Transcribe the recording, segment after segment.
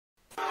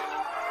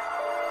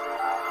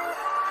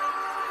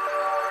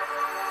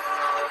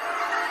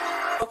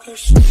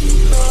Wait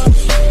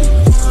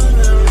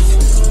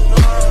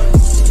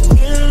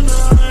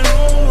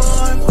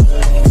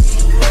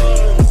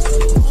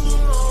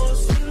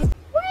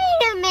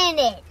a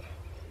minute!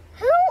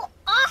 Who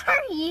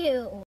are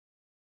you?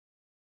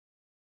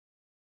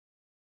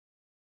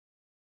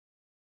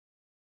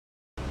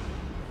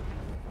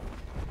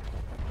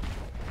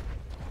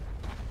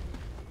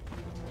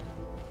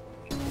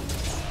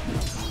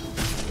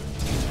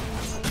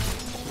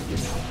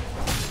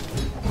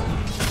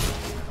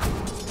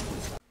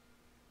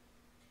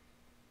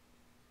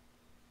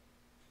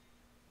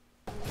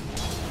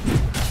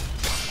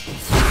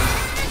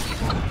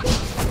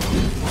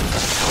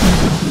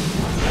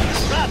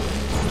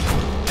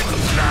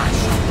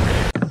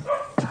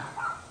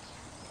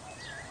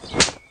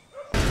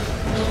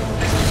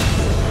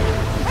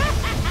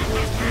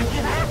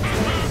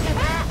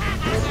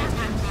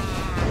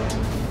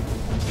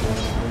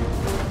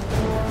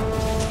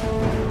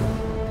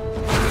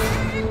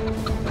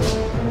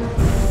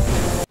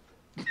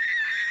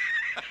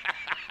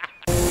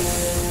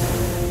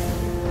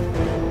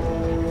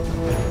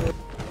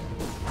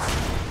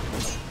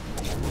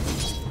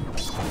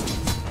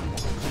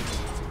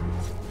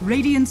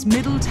 Radiant's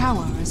middle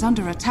tower is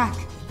under attack.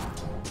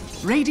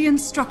 Radiant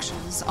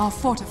structures are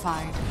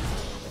fortified.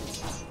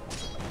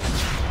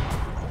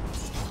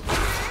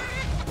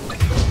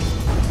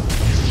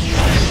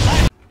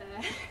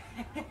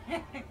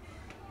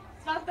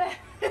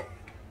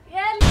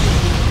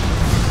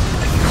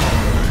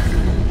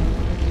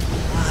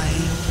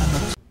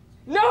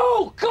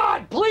 No!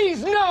 God,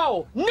 please,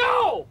 no!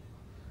 No!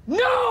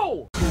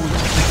 No!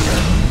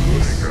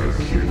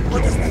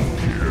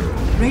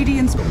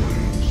 Radiant's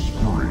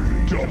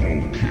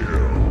Double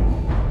kill.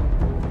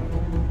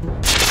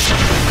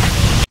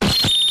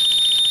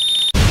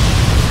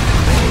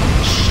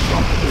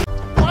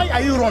 Why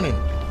are you running?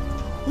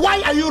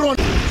 Why are you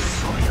running?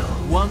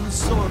 One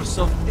source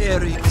of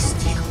Eric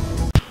steel.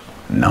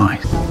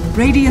 Nice.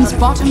 Radiant's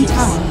bottom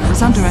tower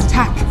is under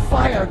attack.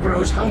 Fire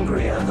grows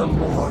hungrier the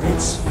more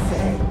it's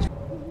fed.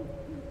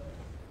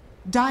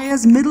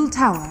 Dire's middle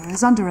tower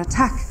is under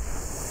attack.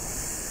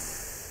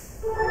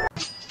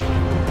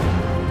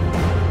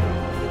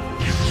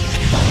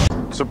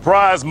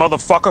 Surprise,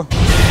 motherfucker!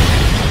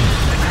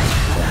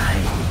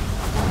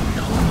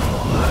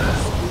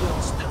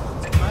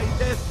 My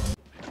death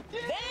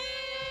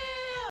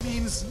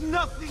means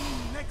nothing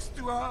next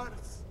to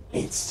ours.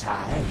 It's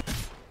time.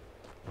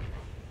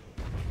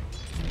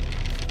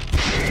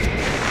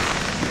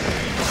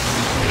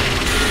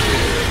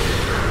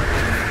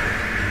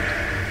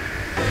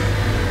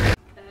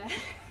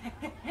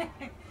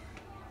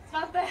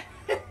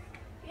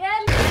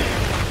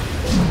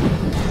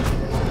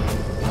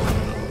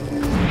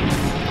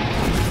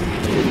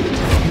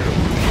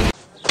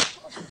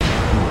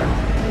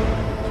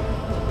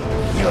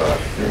 Your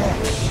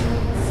flesh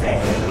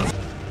fails.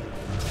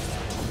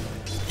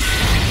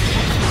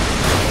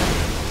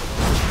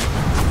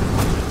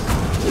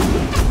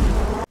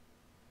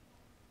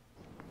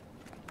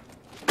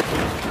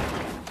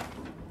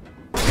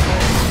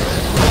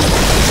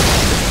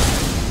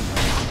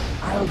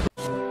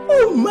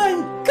 Oh my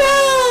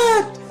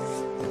God!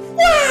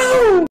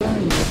 Wow!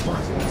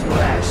 To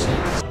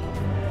ashes.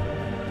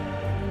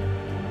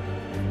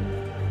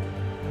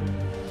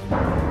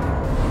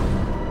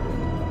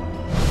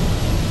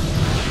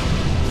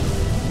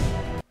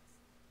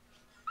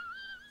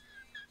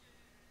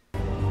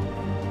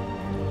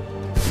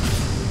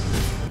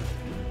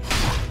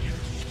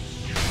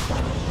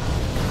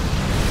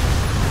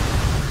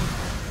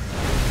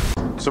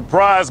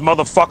 Surprise,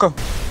 motherfucker!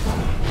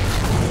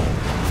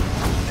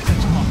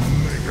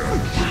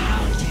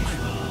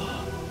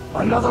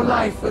 Another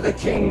life for the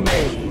King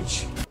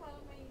Mage.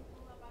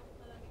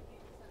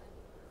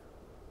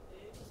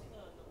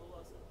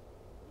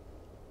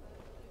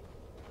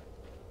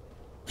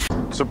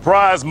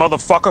 Surprise,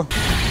 motherfucker!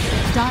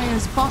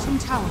 Dire's bottom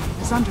tower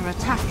is under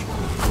attack.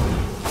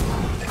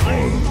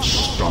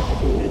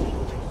 Unstoppable.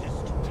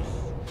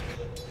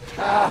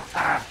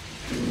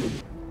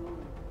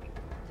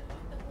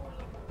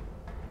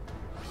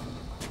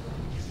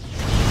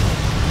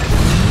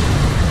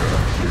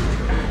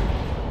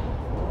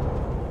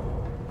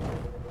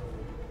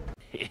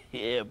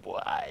 Yeah, boy,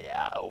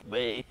 out,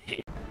 man.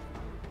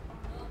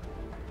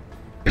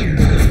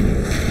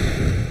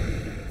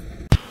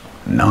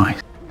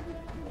 Nice.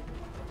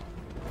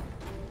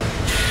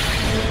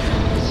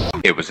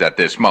 It was at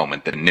this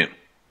moment that knew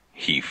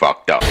he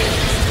fucked up.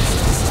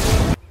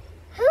 Who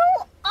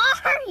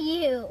are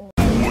you?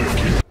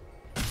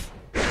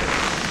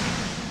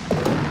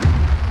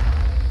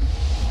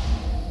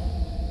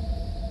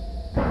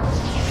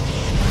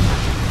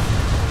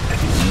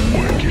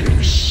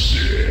 Wicked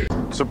sick.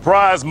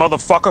 Surprise,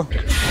 motherfucker!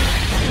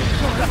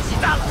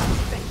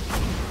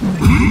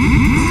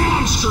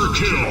 Monster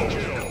kill.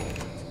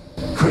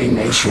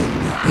 Cremation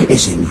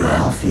is in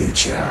your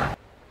future.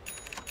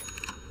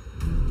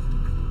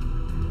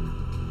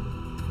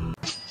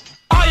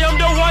 I am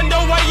the one, the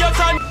way you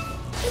can.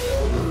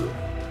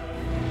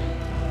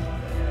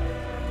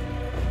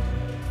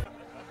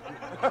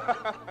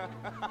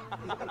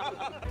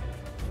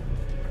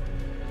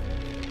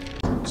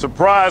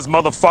 Surprise,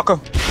 motherfucker.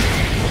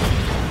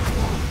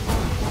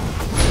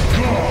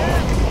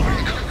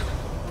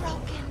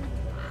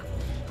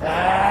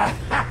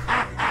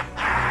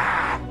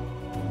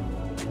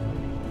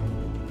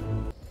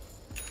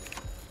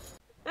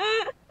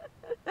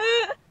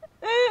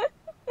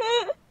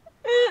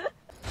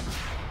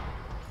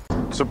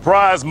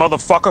 Surprise,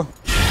 motherfucker.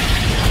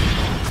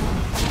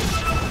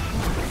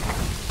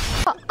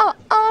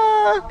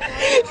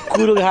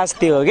 गुरु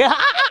घाँसते हो क्या?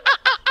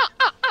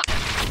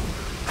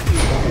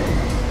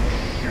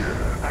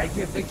 I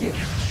give the gift.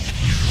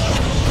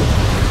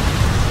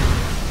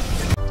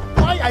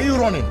 Why are you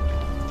running?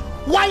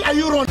 Why are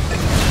you running?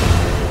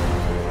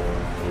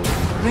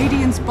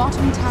 Radiant's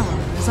bottom tower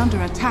is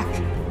under attack.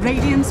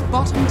 Radiant's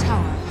bottom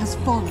tower has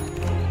fallen.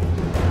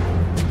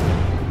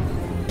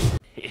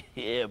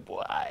 Yeah,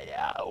 boy,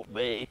 ow,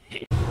 me.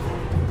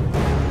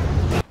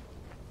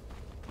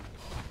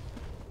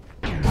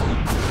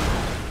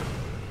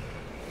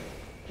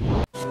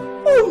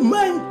 Oh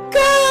my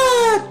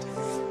God!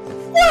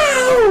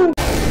 Wow!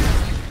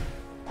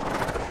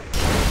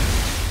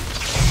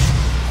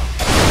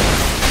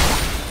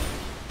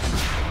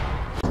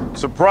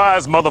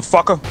 Surprise,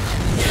 motherfucker.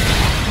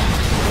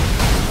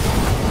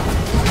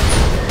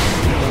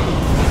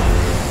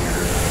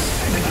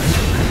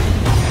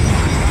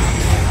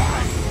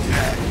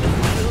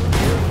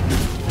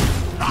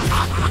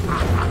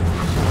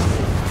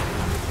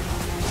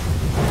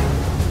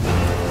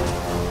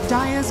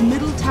 Dire's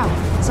middle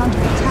tower is under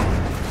attack.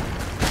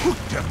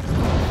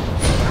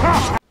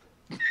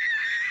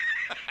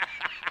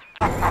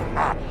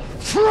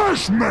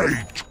 Fresh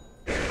mate!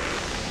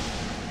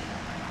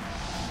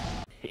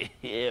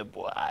 Yeah,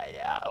 boy,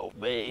 ow,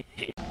 me.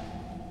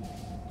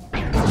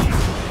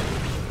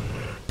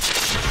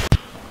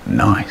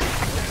 Nice.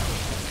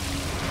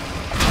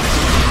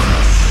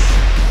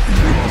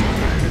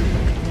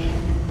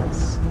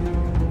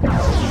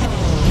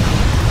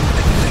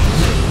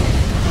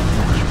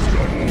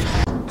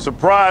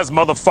 Surprise,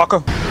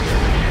 motherfucker.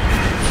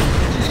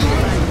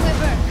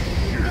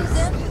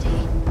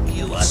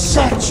 You are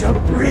such a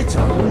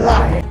brittle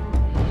liar.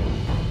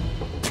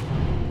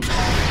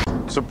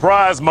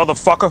 Surprise,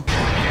 motherfucker.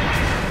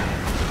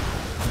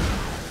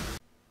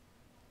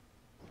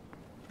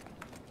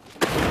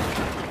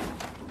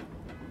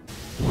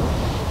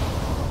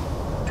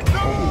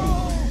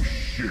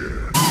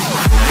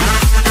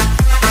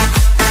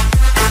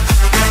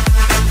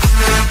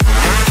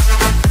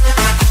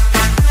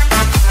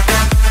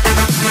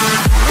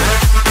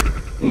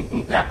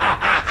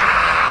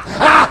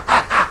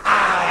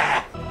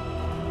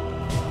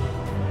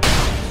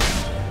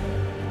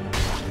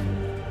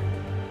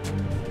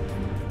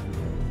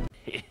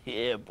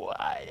 Yeah, boy,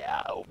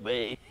 ow,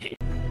 me.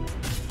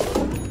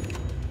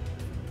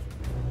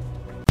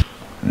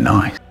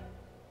 Nice.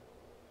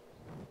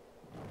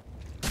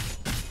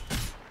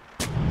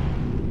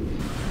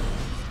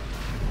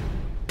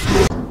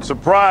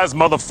 Surprise,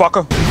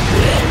 motherfucker.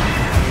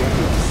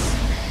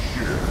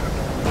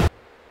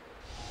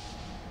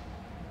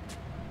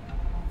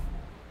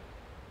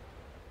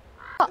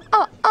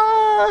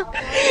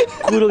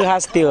 गुरु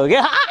घाँसते हो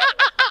क्या?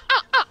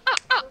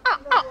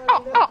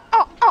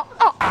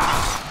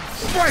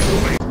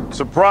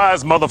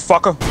 Surprise,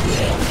 motherfucker.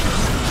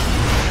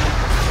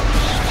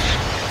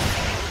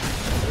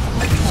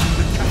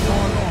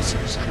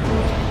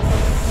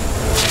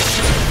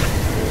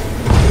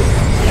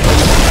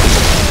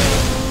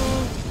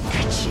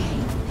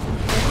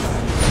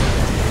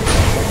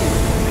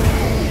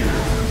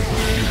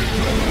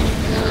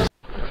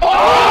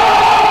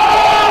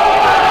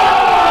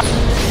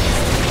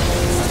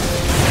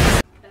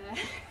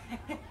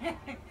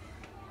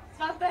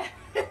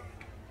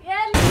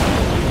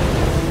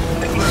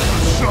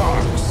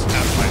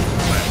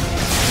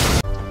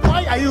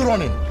 Why are you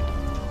running?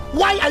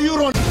 Why are you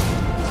running?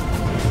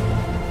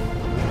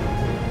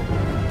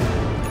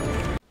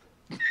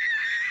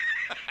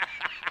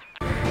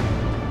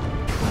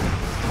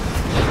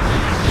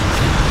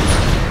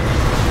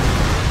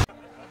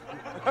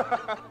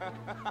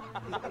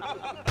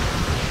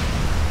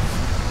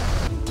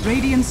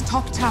 Radiant's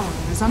top tower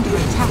is under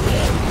attack.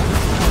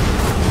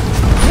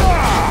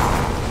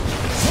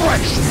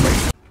 Fresh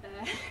mate!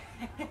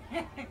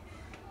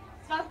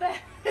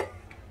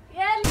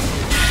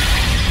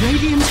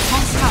 Radiant's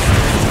top tower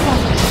has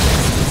fallen.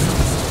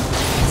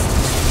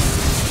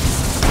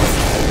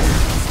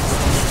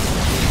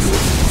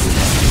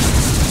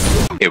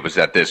 It was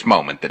at this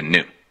moment that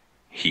knew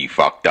he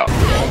fucked up.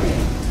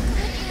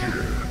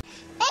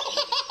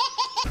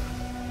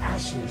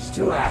 Ashes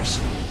to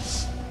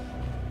ashes.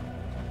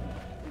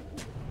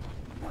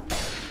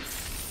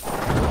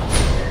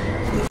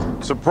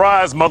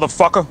 Surprise,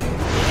 motherfucker.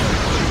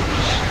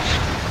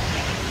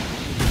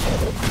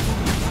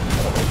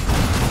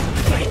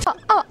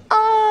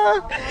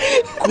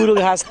 गुरु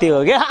घाँसते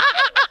हो क्या?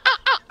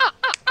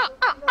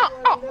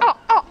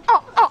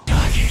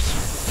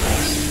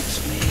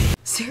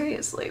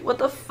 Seriously, what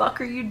the fuck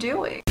are you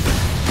doing?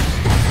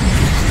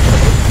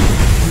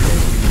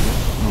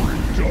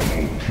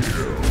 Double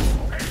kill.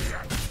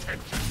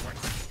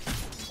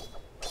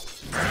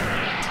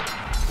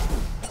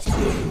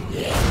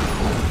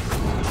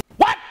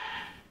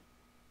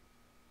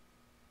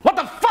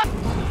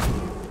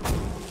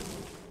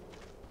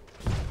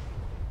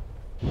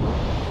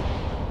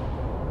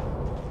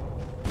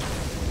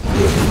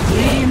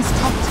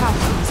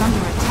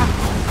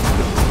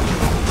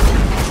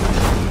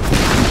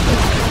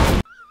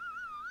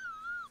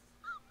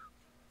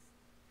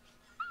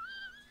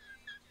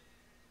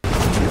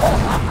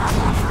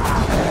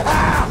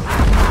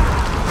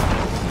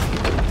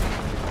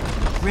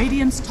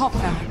 Radiant's top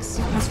barracks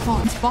has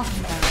fallen.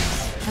 Bottom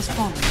barracks has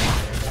fallen.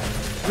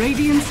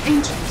 Radiant's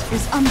ancient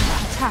is under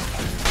attack.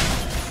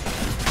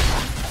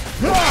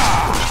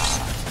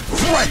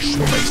 Fresh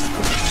meat!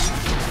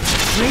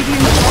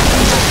 Radiant's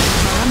bottom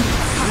barracks are under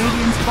attack.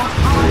 Radiant's bottom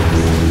barracks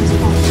is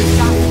fallen.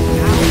 Now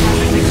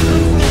has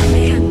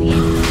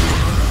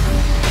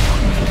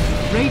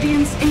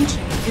Radiant's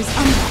ancient is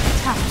under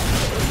attack.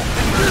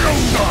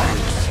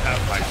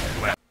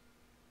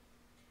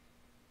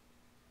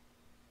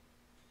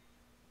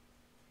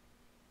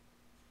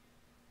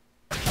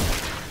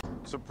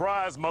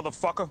 Surprise,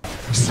 motherfucker.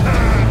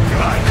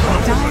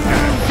 Dire